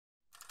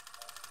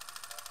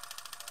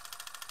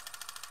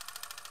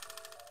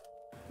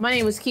My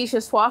name is Keisha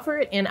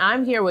Swafford, and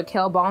I'm here with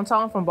Kel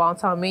Bonton from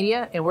Bonton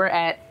Media, and we're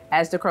at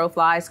As the Crow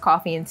Flies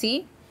Coffee and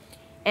Tea.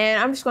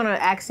 And I'm just going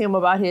to ask him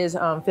about his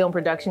film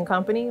production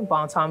company,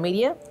 Bonton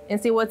Media,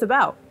 and see what it's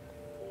about.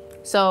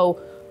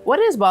 So, what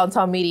is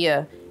Bonton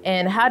Media,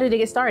 and how did it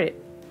get started?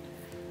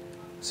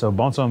 So,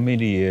 Bonton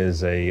Media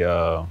is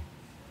a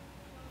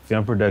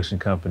film production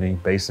company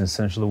based in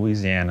Central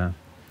Louisiana.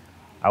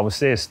 I would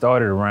say it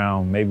started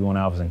around maybe when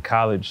I was in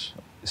college.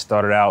 It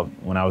started out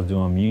when I was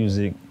doing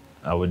music.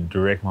 I would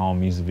direct my own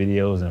music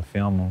videos and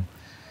film them.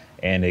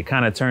 And it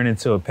kind of turned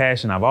into a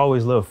passion. I've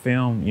always loved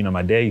film. You know,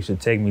 my dad used to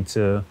take me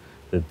to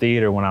the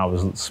theater when I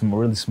was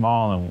really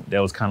small, and that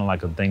was kind of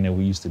like a thing that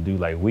we used to do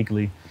like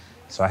weekly.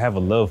 So I have a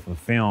love for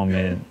film,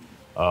 and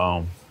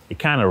it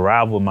kind of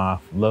rivaled my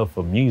love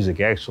for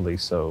music actually.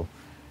 So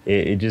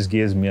it just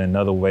gives me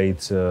another way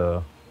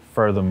to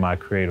further my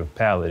creative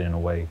palette in a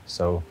way.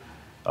 So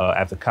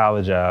after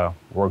college, I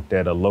worked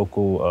at a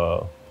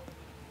local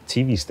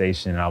TV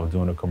station, and I was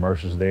doing the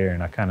commercials there.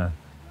 And I kind of,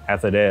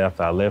 after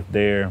I left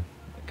there,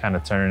 kind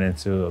of turned it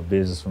into a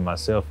business for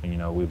myself. And, you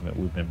know,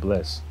 we've been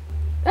blessed.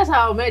 That's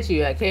how I met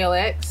you at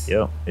KLX.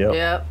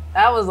 Yep.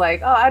 I was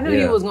like, oh, I knew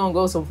he was gonna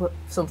go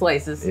some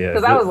places.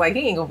 Because I was like,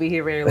 he ain't gonna be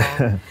here very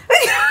long.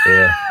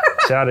 Yeah.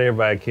 Shout out to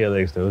everybody at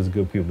KLX though. It was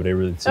good people. They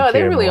really took care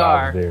they of really me while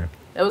I are. was there.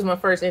 That was my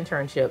first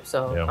internship,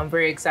 so I'm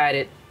very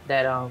excited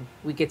that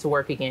we get to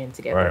work again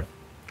together. Right.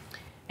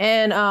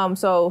 And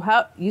so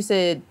how you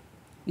said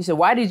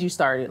why did you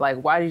start it? Like,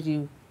 why did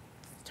you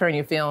turn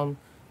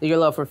your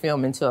love for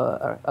film into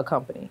a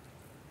company?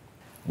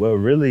 Well,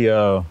 really,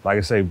 like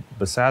I say,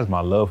 besides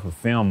my love for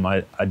film,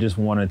 I just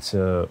wanted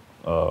to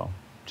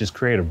just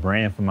create a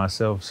brand for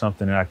myself,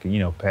 something that I could, you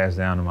know, pass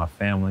down to my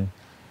family,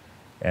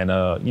 and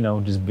you know,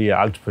 just be an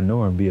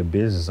entrepreneur and be a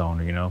business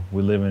owner. You know,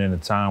 we're living in a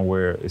time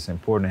where it's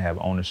important to have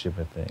ownership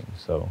of things.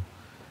 So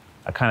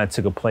I kind of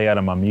took a play out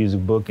of my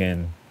music book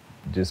and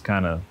just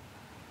kind of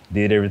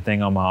did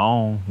everything on my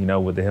own, you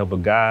know, with the help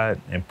of God,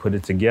 and put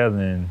it together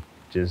and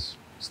just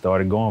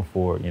started going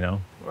for it, you know.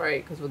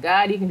 Right, because with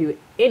God, you can do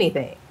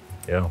anything.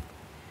 Yeah.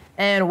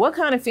 And what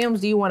kind of films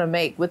do you want to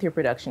make with your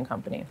production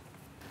company?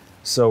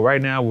 So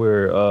right now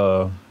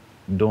we're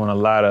doing a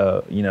lot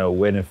of, you know,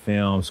 wedding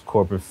films,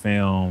 corporate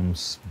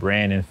films,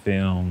 branding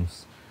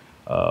films,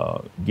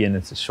 getting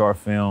into short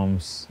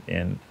films,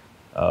 and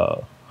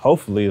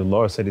hopefully, the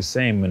Lord said the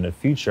same, in the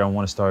future I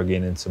want to start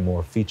getting into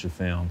more feature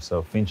films,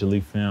 so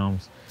feature-length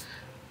films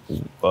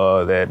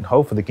that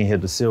hopefully can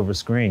hit the silver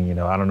screen. You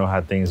know, I don't know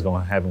how things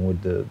going to happen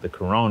with the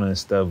corona and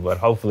stuff, but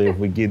hopefully if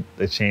we get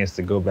the chance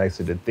to go back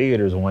to the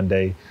theaters one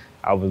day,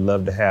 I would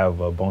love to have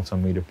a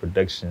Bonton Media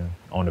production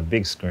on the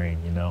big screen,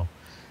 you know.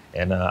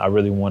 And I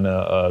really want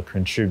to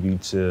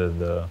contribute to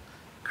the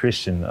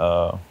Christian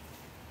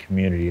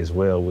community as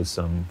well with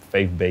some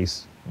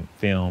faith-based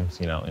films,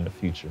 you know, in the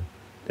future.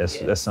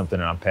 That's something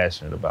that I'm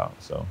passionate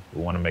about. So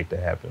we want to make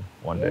that happen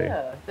one day.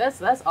 Yeah,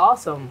 that's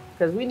awesome,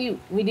 because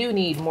we do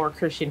need more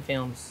Christian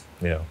films.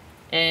 Yeah.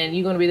 And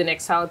you going to be the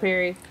next Tyler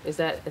Perry? Is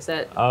that?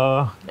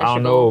 I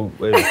don't know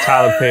if it's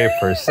Tyler Perry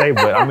per se,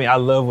 but I mean, I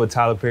love what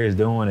Tyler Perry is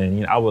doing, and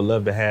you know, I would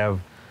love to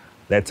have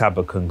that type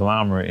of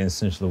conglomerate in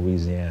Central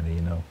Louisiana.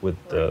 You know, with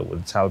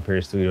the Tyler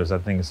Perry Studios, I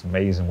think it's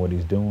amazing what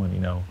he's doing. You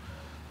know,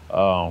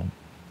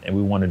 and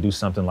we want to do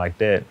something like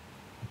that,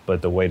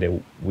 but the way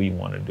that we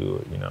want to do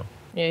it. You know.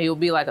 Yeah, you'll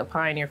be like a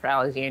pioneer for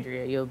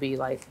Alexandria. You'll be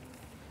like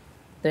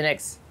the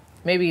next,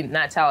 maybe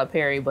not Tyler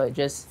Perry, but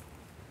just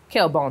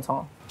Kel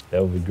Bonton.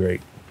 That would be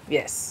great.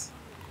 Yes.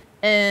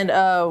 And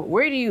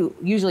where do you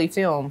usually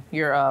film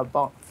your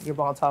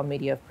Bonton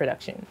Media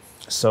production?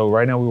 So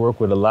right now we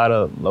work with a lot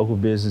of local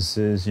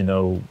businesses, you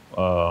know,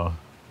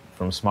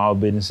 from small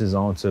businesses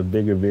on to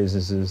bigger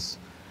businesses,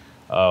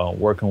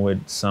 working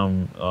with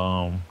some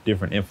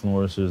different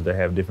influencers that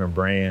have different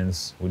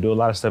brands. We do a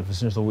lot of stuff in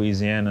Central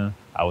Louisiana.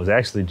 I was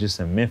actually just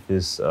in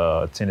Memphis,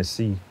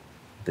 Tennessee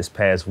this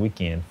past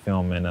weekend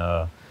filming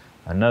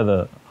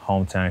another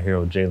hometown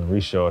hero, Jalen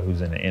Reshaw,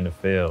 who's in the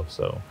NFL.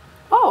 So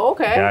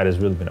okay. God has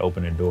really been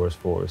opening doors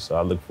for us. So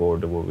I look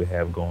forward to what we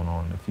have going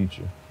on in the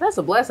future. That's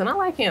a blessing. I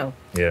like him.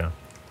 Yeah.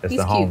 He's the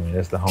cute. homie.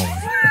 That's the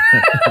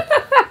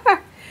homie.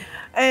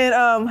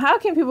 And how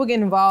can people get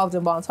involved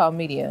in Bonton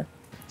Media?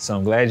 So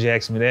I'm glad you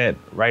asked me that.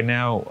 Right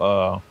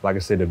now, like I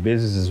said, the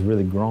business is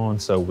really growing.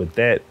 So with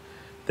that,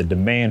 the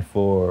demand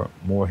for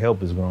more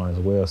help is growing as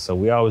well. So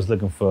we're always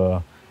looking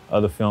for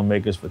other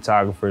filmmakers,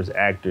 photographers,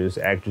 actors,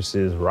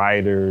 actresses,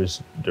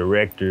 writers,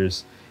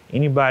 directors,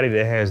 anybody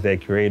that has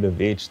that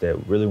creative itch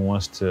that really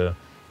wants to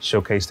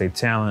showcase their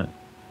talent.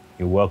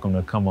 You're welcome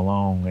to come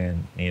along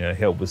and, you know,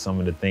 help with some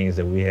of the things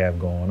that we have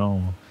going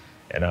on.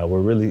 And we're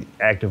really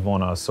active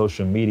on our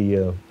social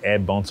media,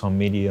 at Bonton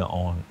Media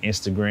on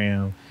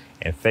Instagram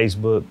and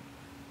Facebook.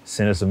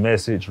 Send us a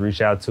message,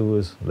 reach out to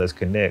us, let's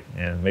connect,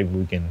 and maybe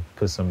we can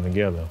put something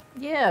together.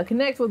 Yeah,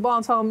 connect with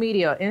Bonton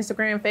Media,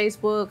 Instagram,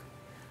 Facebook,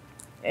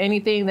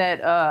 anything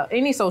that,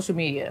 any social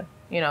media,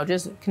 you know,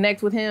 just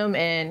connect with him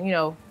and, you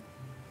know,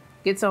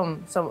 get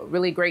some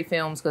really great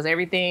films, because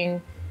everything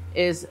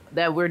is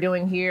that we're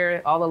doing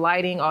here, all the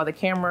lighting, all the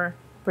camera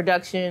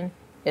production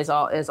is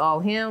all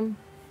him.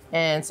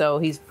 And so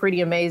he's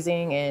pretty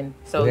amazing, and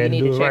so we you had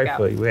need to do to it check right out.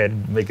 for you. We had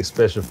to make it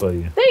special for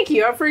you. Thank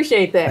you, I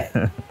appreciate that.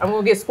 I'm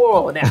gonna get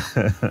spoiled now.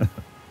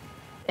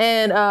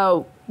 And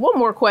one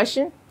more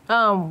question: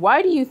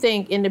 why do you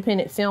think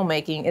independent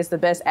filmmaking is the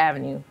best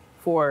avenue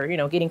for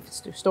getting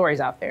stories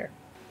out there?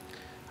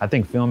 I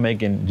think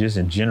filmmaking, just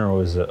in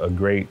general, is a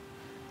great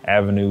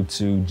avenue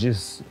to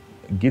just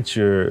get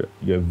your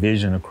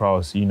vision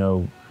across.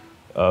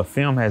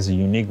 Film has a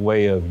unique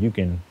way of you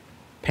can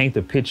paint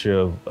the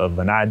picture of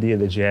an idea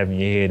that you have in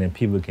your head and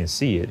people can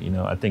see it.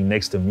 I think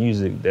next to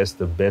music, that's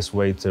the best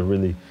way to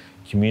really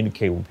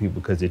communicate with people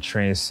because it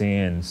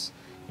transcends,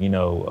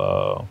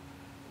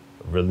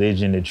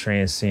 religion, it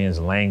transcends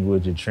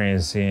language, it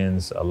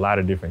transcends a lot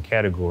of different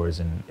categories,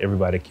 and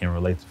everybody can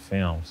relate to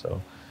film. So,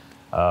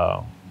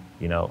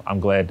 I'm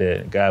glad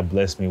that God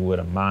blessed me with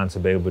a mind to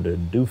be able to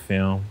do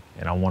film,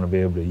 and I want to be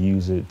able to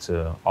use it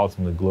to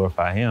ultimately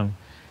glorify Him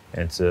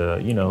and to,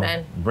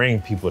 Amen.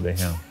 bring people to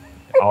Him.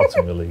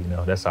 Ultimately,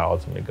 that's our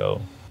ultimate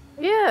goal.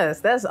 Yes,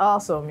 that's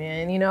awesome,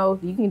 man. You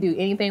can do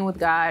anything with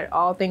God.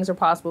 All things are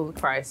possible with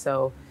Christ.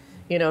 So,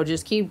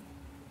 just keep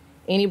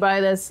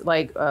anybody that's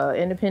like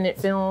independent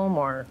film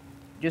or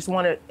just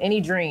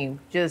any dream.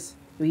 Just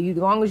as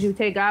long as you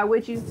take God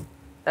with you,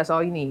 that's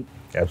all you need.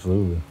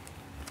 Absolutely.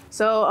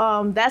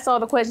 So that's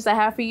all the questions I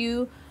have for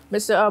you,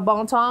 Mr.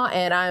 Bonton,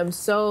 and I am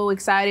so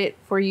excited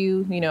for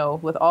you.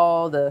 With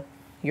all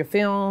your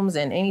films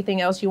and anything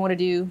else you want to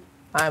do,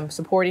 I'm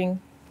supporting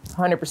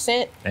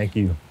 100%. Thank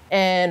you.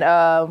 And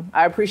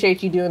I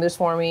appreciate you doing this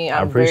for me.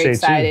 I'm very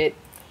excited.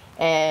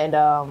 You.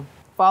 And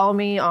follow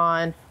me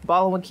on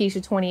Ballin' with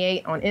Keisha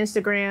 28 on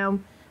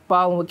Instagram,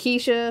 Ballin' with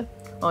Keisha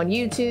on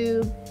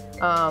YouTube.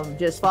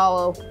 Just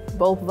follow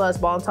both of us,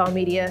 Bonton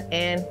Media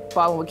and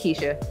Ballin' with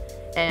Keisha.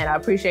 And I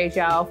appreciate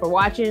y'all for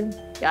watching.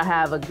 Y'all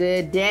have a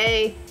good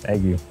day.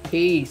 Thank you.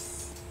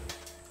 Peace.